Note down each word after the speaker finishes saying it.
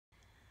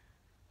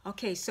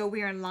Okay, so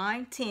we're in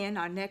line 10,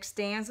 our next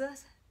stanza.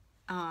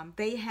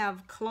 They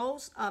have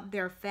closed up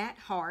their fat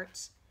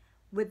hearts,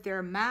 with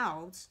their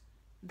mouths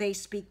they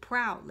speak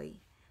proudly.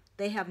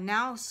 They have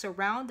now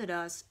surrounded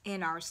us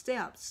in our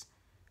steps.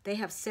 They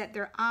have set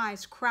their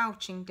eyes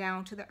crouching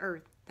down to the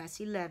earth.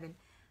 That's 11.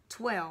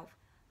 12.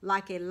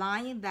 Like a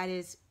lion that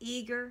is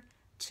eager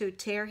to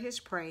tear his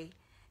prey,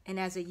 and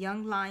as a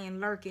young lion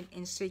lurking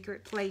in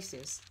secret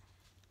places.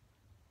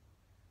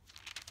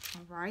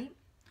 All right.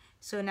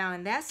 So now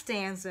in that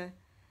stanza,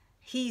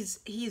 he's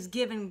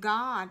given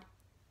God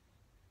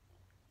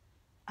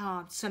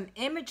some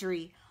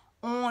imagery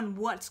on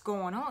what's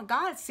going on.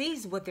 God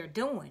sees what they're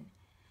doing,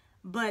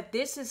 but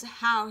this is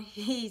how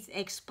he's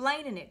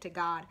explaining it to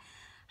God,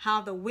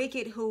 how the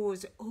wicked who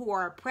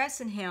are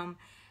oppressing him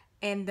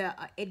and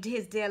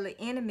his deadly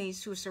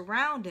enemies who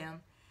surround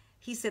him,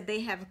 he said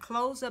they have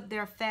closed up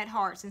their fat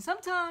hearts. And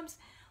sometimes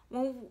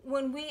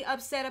when we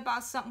upset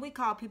about something, we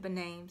call people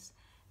names.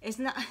 It's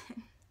not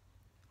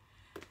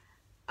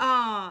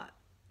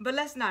but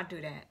let's not do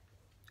that.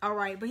 All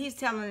right, but he's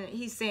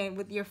saying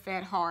with their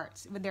fat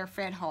hearts,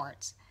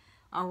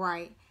 all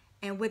right,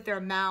 and with their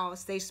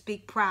mouths they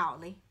speak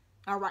proudly.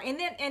 All right, and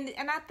then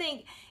and I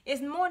think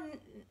it's not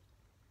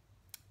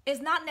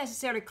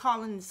necessarily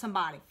calling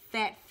somebody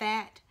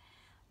fat,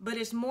 but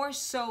it's more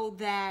so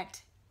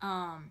that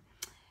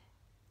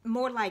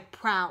more like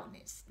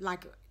proudness,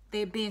 like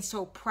they're being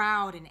so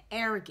proud and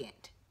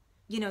arrogant.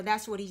 You know,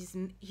 that's what he's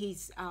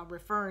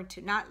referring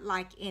to, not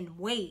like in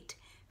weight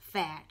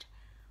fat.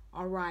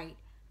 All right,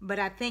 but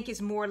I think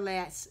it's more or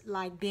less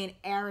like being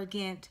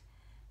arrogant,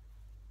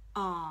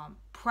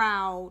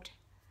 proud.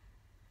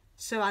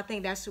 So I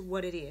think that's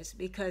what it is,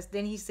 because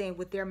then he's saying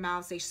with their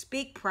mouths they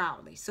speak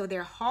proudly. So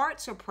their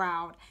hearts are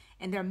proud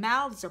and their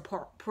mouths are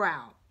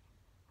proud.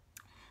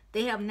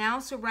 They have now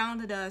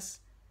surrounded us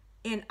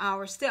in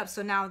our steps.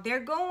 So now they're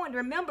going,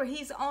 remember,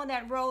 he's on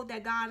that road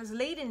that God is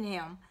leading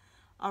him.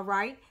 All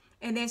right.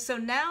 And then so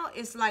now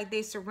it's like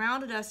they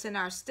surrounded us in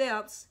our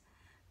steps.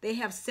 They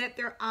have set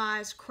their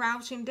eyes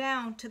crouching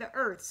down to the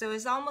earth. So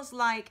it's almost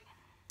like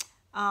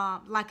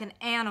an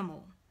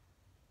animal,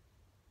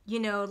 you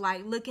know,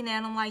 like looking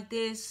at them like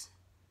this.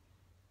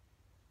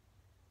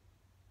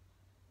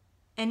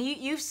 And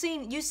you've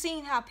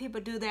seen how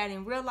people do that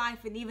in real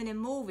life and even in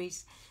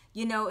movies.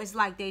 You know, it's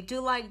like they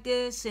do like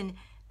this and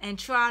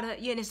try to,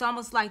 you know, it's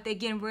almost like they're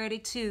getting ready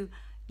to,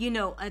 you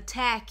know,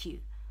 attack you.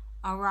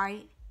 All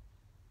right.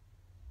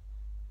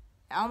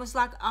 Almost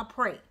like a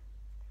prey.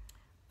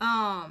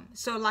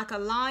 So like a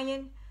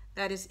lion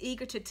that is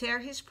eager to tear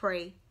his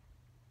prey,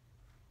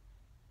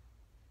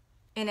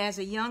 and as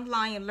a young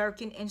lion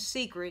lurking in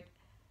secret,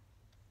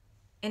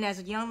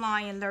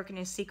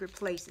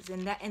 places.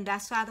 And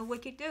that's how the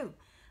wicked do.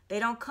 They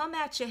don't come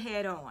at you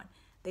head on.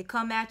 They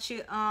come at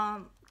you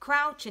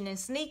crouching and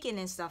sneaking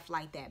and stuff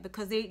like that,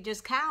 because they're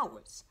just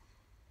cowards.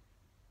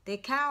 They're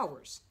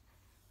cowards.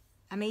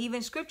 I mean,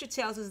 even scripture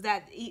tells us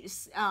that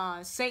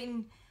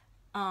Satan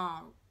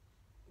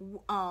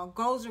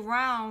goes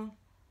around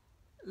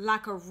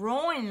like a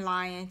roaring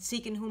lion,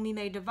 seeking whom he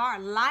may devour.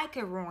 Like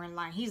a roaring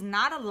lion. He's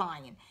not a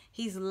lion.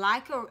 He's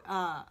like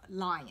a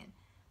lion.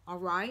 All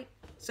right.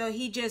 So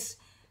he just,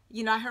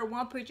 you know, I heard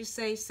one preacher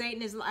say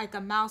Satan is like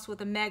a mouse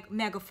with a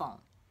megaphone,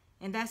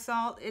 and that's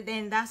all.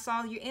 Then that's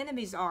all your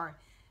enemies are,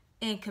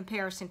 in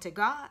comparison to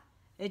God.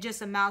 They're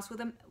just a mouse with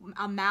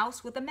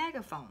a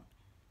megaphone.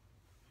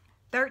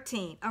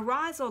 13.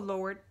 Arise, O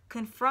Lord,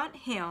 confront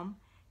him,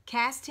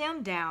 cast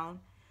him down.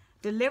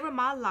 Deliver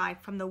my life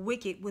from the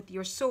wicked with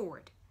your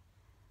sword.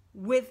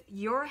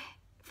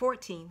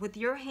 14. With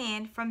your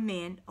hand from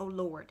men, O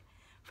Lord,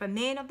 from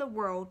men of the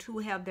world who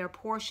have their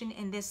portion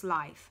in this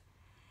life,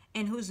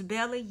 and whose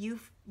belly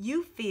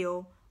you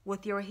fill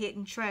with your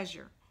hidden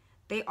treasure.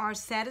 They are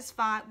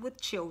satisfied with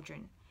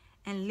children,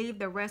 and leave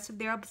the rest of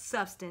their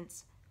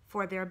substance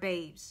for their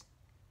babes.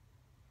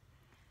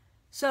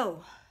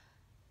 So,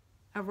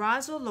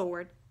 arise, O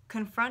Lord,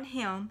 confront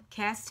him,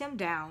 cast him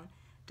down.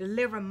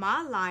 Deliver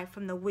my life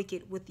from the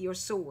wicked with your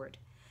sword.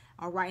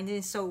 All right, and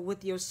then so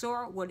with your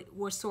sword,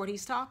 what sword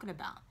he's talking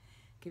about?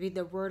 It could be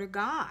the word of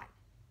God.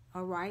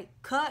 All right,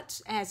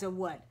 cuts as a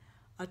what?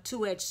 A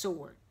two-edged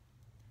sword,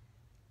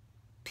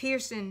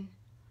 piercing,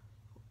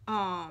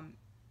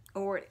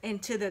 or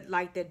into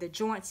the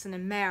joints and the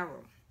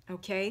marrow.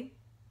 Okay.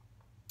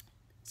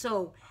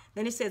 So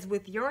then it says,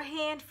 with your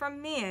hand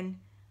from men,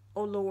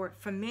 O Lord,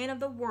 from men of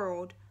the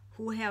world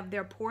who have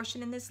their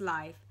portion in this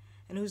life,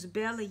 and whose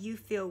belly you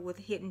fill with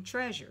hidden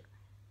treasure.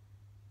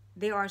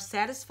 They are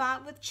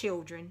satisfied with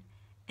children,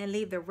 and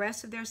leave the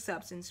rest of their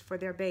substance for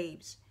their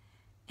babes.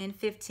 And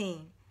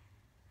 15.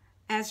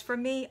 As for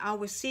me, I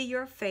will see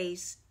your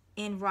face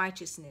in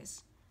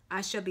righteousness.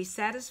 I shall be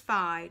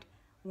satisfied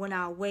when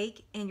I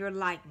wake in your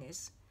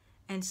likeness.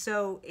 And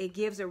so it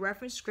gives a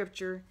reference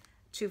scripture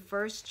to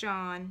 1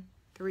 John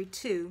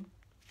 3:2.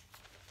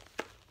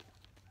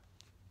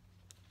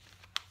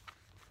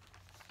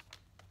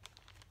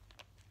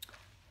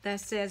 That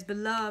says,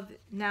 Beloved,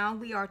 now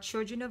we are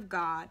children of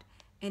God,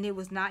 and it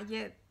was not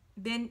yet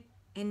been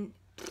in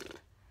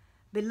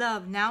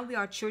Beloved, now we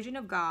are children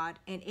of God,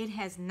 and it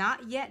has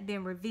not yet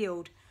been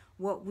revealed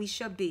what we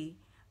shall be.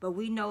 But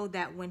we know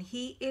that when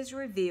he is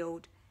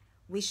revealed,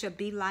 we shall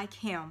be like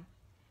him,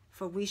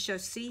 for we shall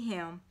see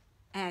him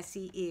as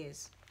he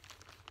is.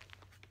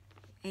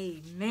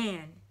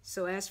 Amen.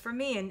 So as for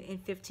me, in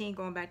 15,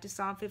 going back to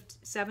Psalm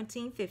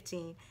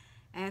 17:15,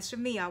 as for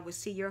me, I will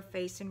see your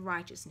face in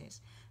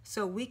righteousness.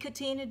 So we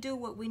continue to do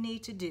what we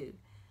need to do.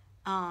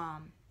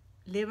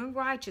 Living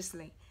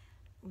righteously,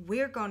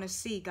 we're going to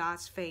see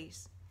God's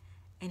face.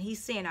 And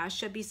he's saying, I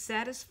shall be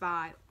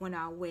satisfied when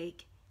I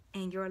wake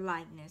in your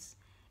likeness.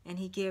 And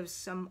he gives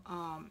some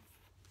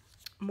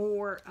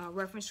more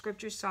reference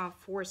scriptures, Psalm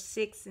 4,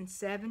 6, and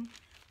 7,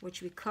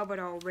 which we covered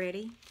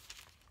already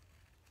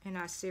in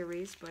our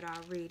series, but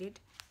I'll read it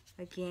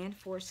again.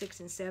 4, 6,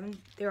 and 7.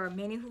 There are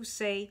many who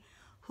say,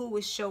 who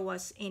will show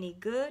us any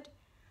good?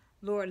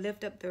 Lord,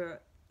 lift up the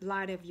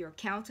light of your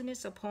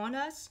countenance upon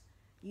us.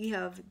 You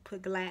have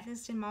put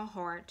gladness in my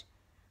heart,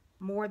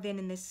 more than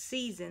in the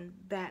season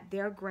that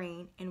their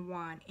grain and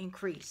wine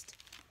increased.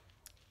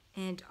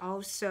 And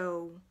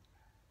also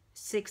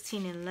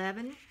 16 and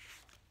 11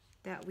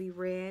 that we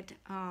read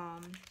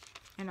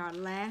in our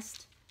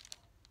last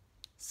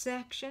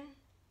section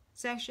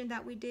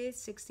that we did,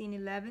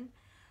 16:11.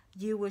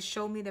 You will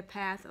show me the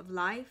path of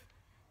life.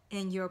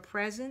 In your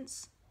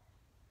presence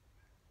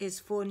is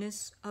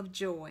fullness of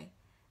joy.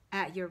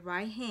 At your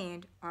right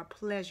hand are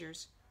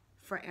pleasures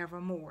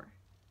forevermore.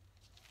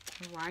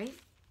 All right.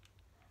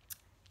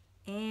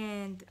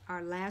 And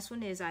our last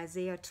one is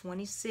Isaiah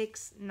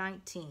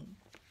 26:19.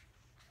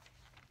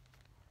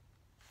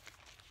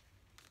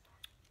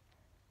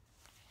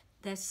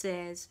 That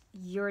says,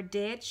 your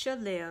dead shall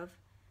live,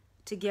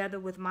 together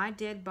with my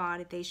dead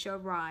body they shall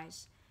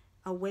rise.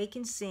 Awake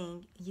and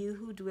sing, you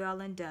who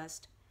dwell in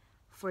dust,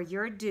 for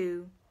your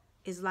dew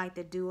is like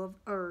the dew of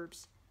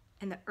herbs,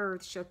 and the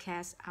earth shall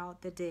cast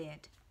out the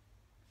dead.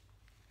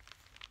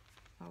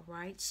 All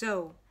right,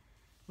 so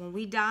when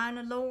we die in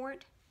the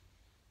Lord,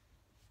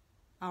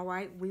 all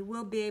right, we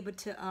will be able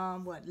to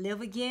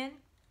live again.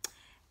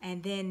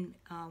 And then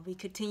we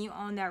continue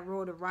on that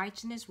road of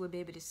righteousness. We'll be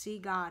able to see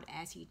God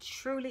as he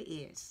truly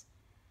is.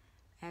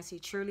 As he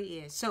truly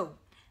is. So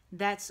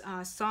that's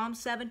Psalm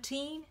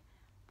 17.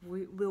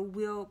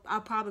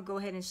 I'll probably go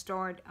ahead and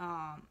start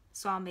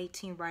Psalm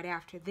 18 right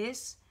after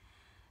this.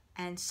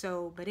 And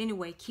so, but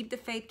anyway, keep the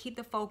faith, keep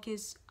the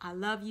focus. I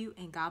love you,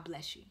 and God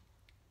bless you.